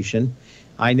expiration,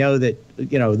 I know that,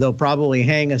 they'll probably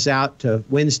hang us out to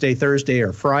Wednesday, Thursday,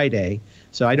 or Friday.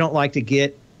 So I don't like to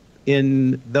get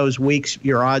in those weeks.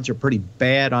 Your odds are pretty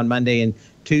bad on Monday and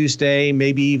Tuesday,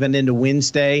 maybe even into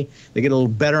Wednesday. They get a little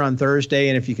better on Thursday.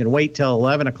 And if you can wait till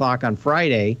 11 o'clock on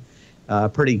Friday,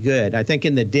 pretty good. I think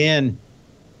in the den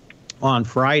on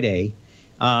Friday,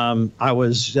 I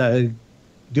was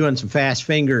doing some fast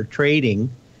finger trading,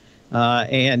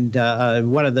 and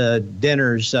one of the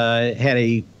dinners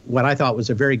had what I thought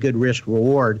was a very good risk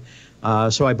reward.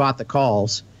 So I bought the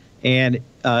calls, and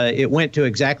it went to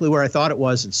exactly where I thought it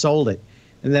was and sold it.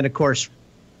 And then, of course,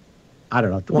 I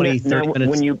don't know, 20, 30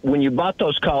 minutes. When you bought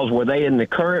those calls, were they in the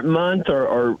current month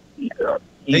or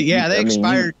they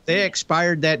expired. They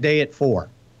expired that day at 4.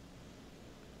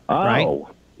 Oh. Right?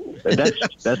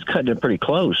 That's cutting it pretty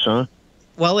close, huh?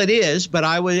 Well, it is, but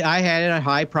I had a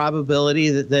high probability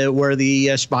that where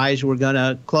the spies were going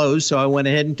to close, so I went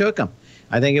ahead and took them.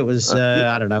 I think it was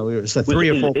I don't know, it was 3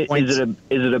 or 4 points. Is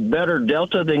it a better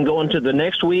delta than going to the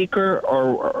next week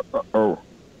or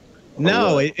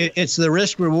no? It's the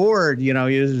risk reward.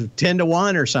 You 10 to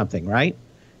 1 or something, right?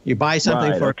 You buy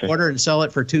something for a quarter and sell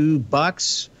it for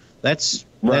 $2. That's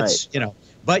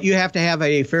But you have to have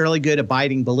a fairly good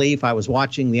abiding belief. I was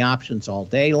watching the options all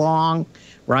day long,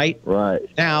 right? Right.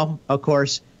 Now, of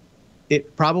course,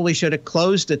 it probably should have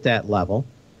closed at that level.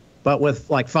 But with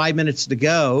like 5 minutes to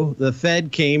go, the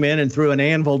Fed came in and threw an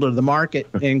anvil to the market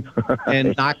and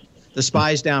knocked the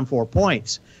spies down 4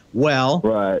 points.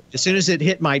 Well, as soon as it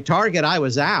hit my target, I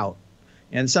was out.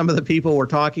 And some of the people were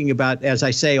talking about, as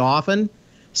I say often,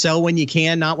 sell when you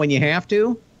can, not when you have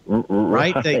to.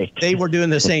 Right? They were doing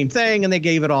the same thing, and they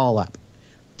gave it all up.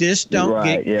 Just don't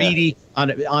get greedy on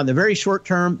the very short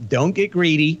term. Don't get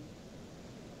greedy.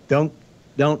 Don't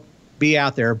be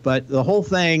out there. But the whole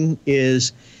thing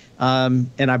is, and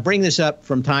I bring this up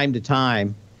from time to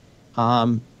time.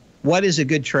 What is a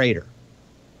good trader?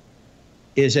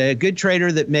 Is a good trader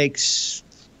that makes,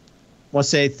 let's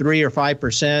say, 3 or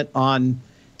 5% on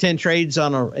 10 trades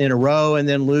in a row, and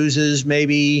then loses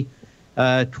maybe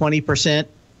 20%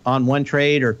 on one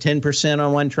trade or 10%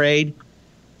 on one trade,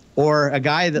 or a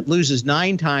guy that loses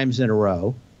 9 times in a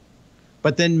row,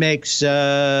 but then makes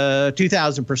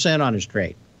 2,000% on his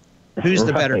trade? Who's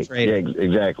the better trader? Yeah,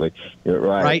 exactly. You're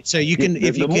right. Right. So you can,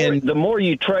 the more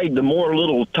you trade, the more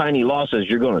little tiny losses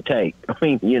you're going to take. I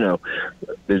mean,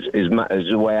 is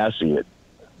the way I see it.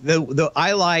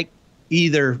 I like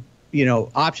either,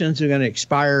 options are going to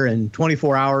expire in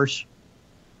 24 hours.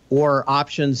 Or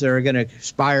options that are going to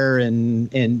expire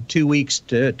in 2 weeks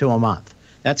to a month.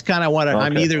 That's kind of what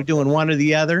I'm either doing one or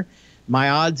the other. My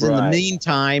odds in the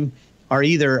meantime are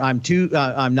either I'm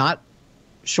not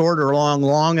short or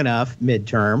long enough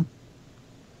midterm,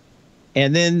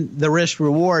 and then the risk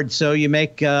reward. So you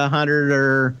make 100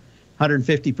 or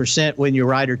 150% when you're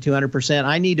right, or 200%.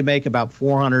 I need to make about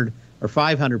 400 or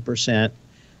 500%,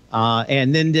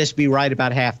 and then just be right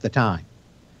about half the time.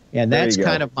 And that's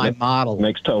kind of my model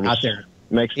out there.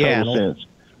 Makes total sense.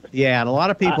 Yeah, and a lot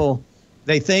of people,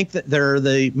 they think that they're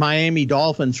the Miami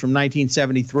Dolphins from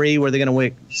 1973, where they're going to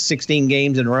win 16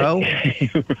 games in a row.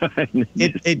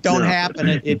 It don't happen.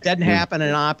 It doesn't happen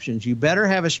in options. You better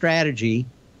have a strategy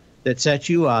that sets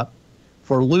you up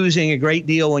for losing a great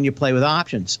deal when you play with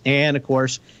options. And, of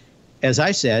course, as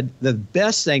I said, the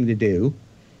best thing to do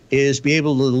is be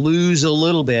able to lose a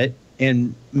little bit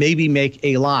and maybe make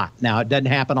a lot. Now, it doesn't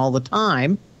happen all the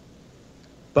time,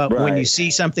 but when you see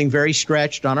something very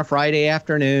stretched on a Friday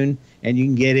afternoon and you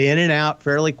can get in and out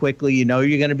fairly quickly, you're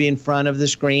going to be in front of the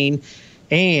screen,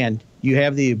 and you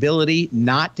have the ability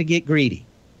not to get greedy.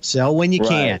 Sell when you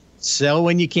can. Sell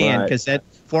when you can, because that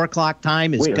 4 o'clock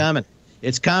time is coming.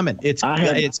 It's coming. It's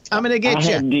coming to get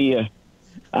you.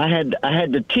 I had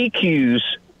the TQs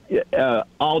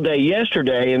all day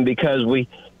yesterday, and because we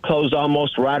closed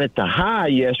almost right at the high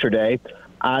yesterday,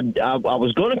 I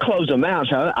was going to close them out.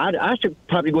 So I should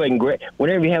probably go ahead and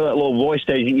whenever you have that little voice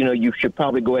there, you should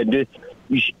probably go ahead and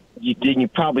do. You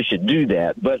probably should do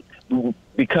that. But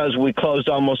because we closed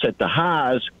almost at the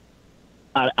highs,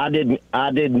 I didn't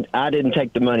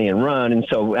take the money and run, and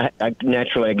so I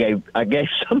naturally I gave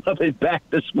some of it back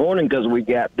this morning because we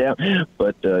got down.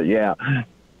 But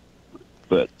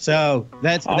so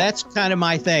that's kind of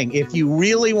my thing. If you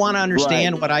really want to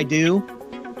understand what I do,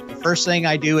 the first thing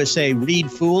I do is say, read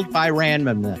Fooled by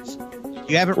Randomness. If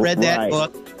you haven't read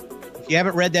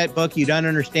that book, you don't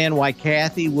understand why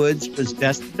Kathy Woods was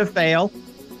destined to fail,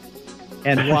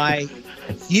 and why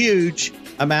huge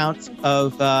amounts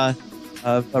of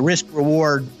risk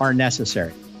reward are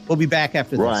necessary. We'll be back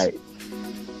after this. Right.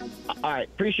 All right.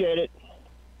 Appreciate it.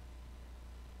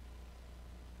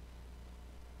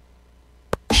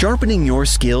 Sharpening your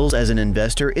skills as an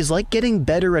investor is like getting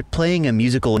better at playing a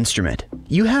musical instrument.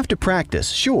 You have to practice,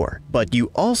 sure, but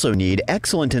you also need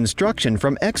excellent instruction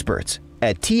from experts.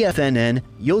 At TFNN,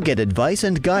 you'll get advice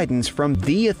and guidance from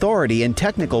the authority in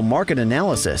technical market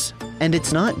analysis. And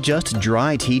it's not just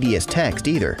dry, tedious text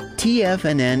either.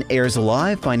 TFNN airs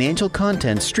live financial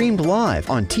content streamed live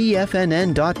on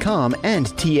TFNN.com and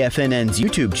TFNN's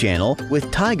YouTube channel with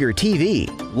Tiger TV,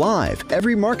 live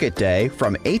every market day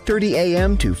from 8:30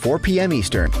 a.m. to 4 p.m.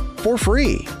 Eastern, for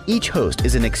free. Each host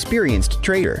is an experienced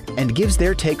trader and gives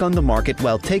their take on the market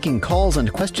while taking calls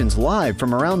and questions live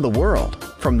from around the world.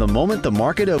 From the moment the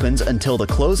market opens until the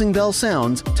closing bell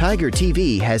sounds, Tiger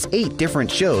TV has 8 different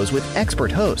shows with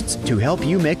expert hosts to help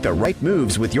you make the right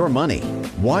moves with your money.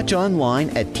 Watch online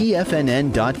at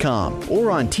TFNN.com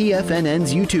or on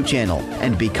TFNN's YouTube channel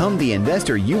and become the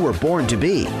investor you were born to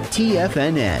be.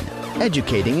 TFNN,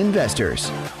 educating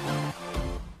investors.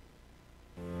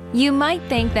 You might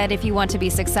think that if you want to be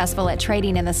successful at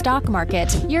trading in the stock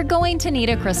market, you're going to need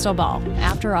a crystal ball.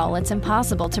 After all, it's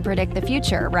impossible to predict the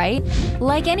future, right?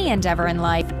 Like any endeavor in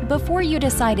life, before you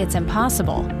decide it's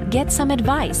impossible, get some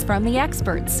advice from the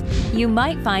experts. You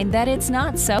might find that it's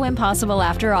not so impossible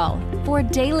after all. For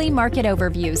daily market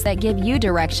overviews that give you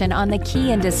direction on the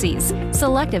key indices,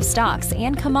 selective stocks,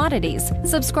 and commodities,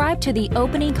 subscribe to the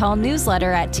Opening Call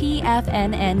newsletter at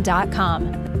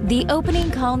TFNN.com. The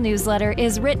Opening Call newsletter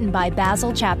is written by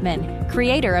Basil Chapman,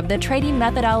 creator of the trading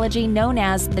methodology known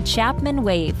as the Chapman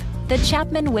Wave. The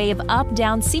Chapman Wave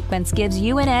up-down sequence gives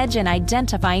you an edge in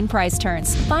identifying price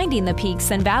turns, finding the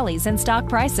peaks and valleys in stock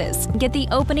prices. Get the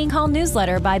Opening Call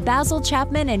newsletter by Basil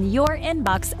Chapman in your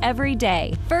inbox every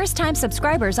day. First-time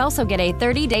subscribers also get a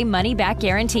 30-day money-back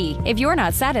guarantee. If you're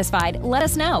not satisfied, let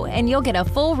us know, and you'll get a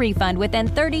full refund within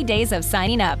 30 days of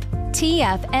signing up.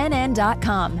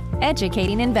 TFNN.com,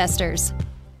 educating investors.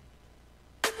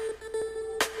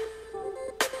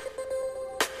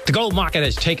 The gold market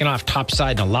has taken off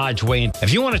topside in a large way.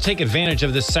 If you want to take advantage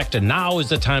of this sector, now is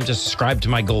the time to subscribe to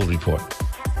my gold report.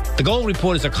 The gold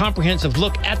report is a comprehensive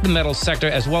look at the metals sector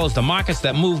as well as the markets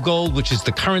that move gold, which is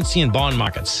the currency and bond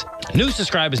markets. New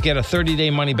subscribers get a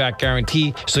 30-day money-back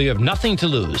guarantee, so you have nothing to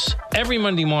lose. Every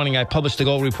Monday morning, I publish the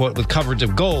gold report with coverage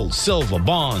of gold, silver,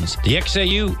 bonds, the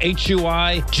XAU,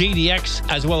 HUI, GDX,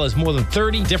 as well as more than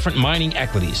 30 different mining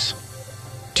equities.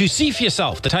 To see for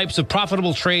yourself the types of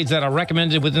profitable trades that are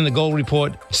recommended within the gold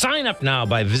report, sign up now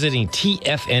by visiting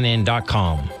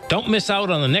TFNN.com. Don't miss out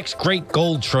on the next great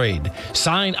gold trade.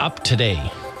 Sign up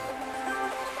today.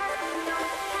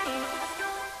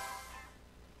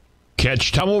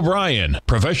 Catch Tom O'Brien,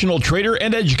 professional trader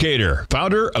and educator,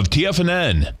 founder of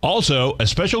TFNN. Also, a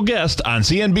special guest on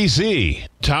CNBC.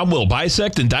 Tom will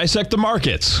bisect and dissect the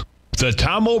markets. The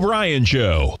Tom O'Brien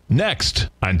Show, next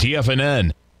on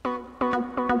TFNN.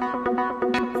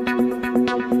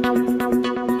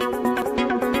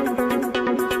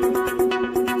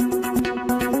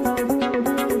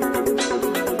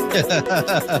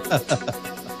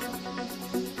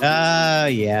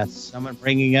 Yes. Someone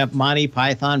bringing up Monty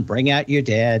Python, bring out your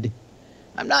dead.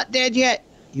 I'm not dead yet.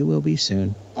 You will be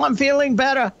soon. Oh, I'm feeling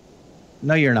better.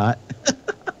 No, you're not.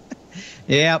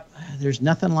 Yep. There's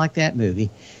nothing like that movie.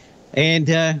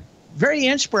 And very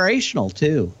inspirational,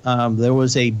 too. There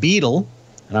was a beetle,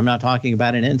 and I'm not talking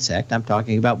about an insect. I'm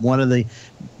talking about one of the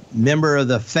member of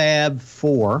the Fab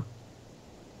Four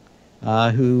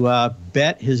who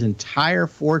bet his entire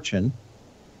fortune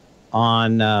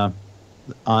on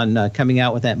coming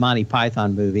out with that Monty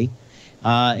Python movie,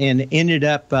 and ended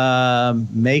up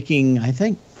making, I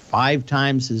think, 5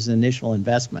 times his initial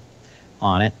investment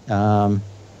on it.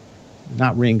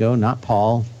 Not Ringo, not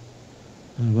Paul.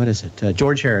 What is it?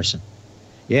 George Harrison.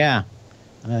 Yeah.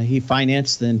 He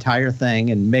financed the entire thing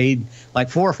and made like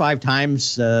 4 or 5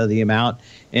 times the amount.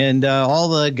 And all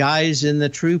the guys in the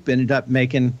troupe ended up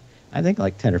making, I think,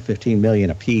 like 10 or 15 million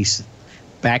apiece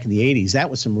back in the 80s. That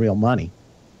was some real money.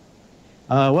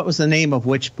 What was the name of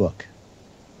which book?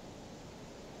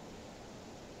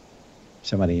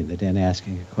 Somebody in the den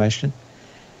asking a question.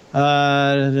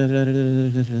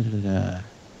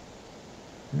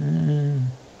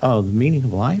 Oh, The Meaning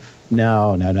of Life?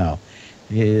 No.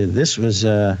 This was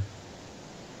a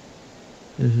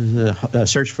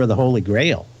Search for the Holy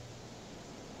Grail.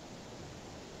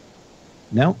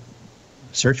 No,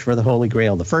 Search for the Holy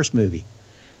Grail, the first movie.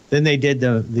 Then they did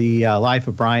the Life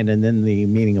of Brian and then The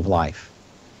Meaning of Life.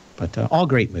 But all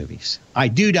great movies. I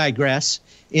do digress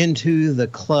into the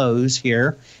close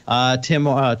here. Tom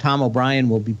O'Brien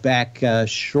will be back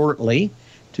shortly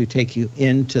to take you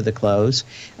into the close.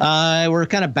 We're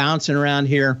kind of bouncing around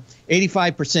here.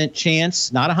 85%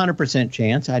 chance, not 100%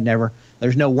 chance.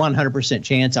 There's no 100%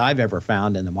 chance I've ever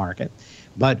found in the market,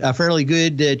 but a fairly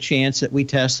good chance that we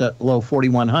test a low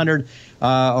 4,100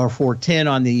 or 410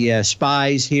 on the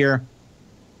SPYs here.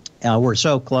 We're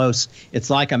so close. It's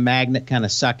like a magnet kind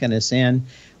of sucking us in.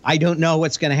 I don't know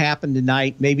what's going to happen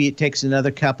tonight. Maybe it takes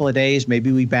another couple of days.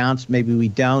 Maybe we bounce. Maybe we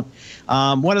don't.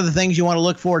 One of the things you want to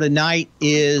look for tonight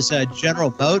is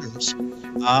General Motors.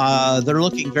 They're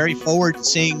looking very forward to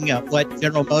seeing what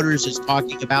General Motors is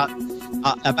talking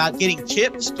about getting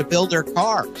chips to build their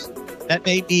cars. That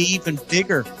may be even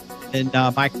bigger than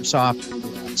Microsoft.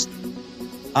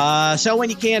 So when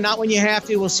you can, not when you have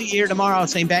to. We'll see you here tomorrow.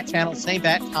 Same bat channel, same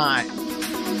bat time.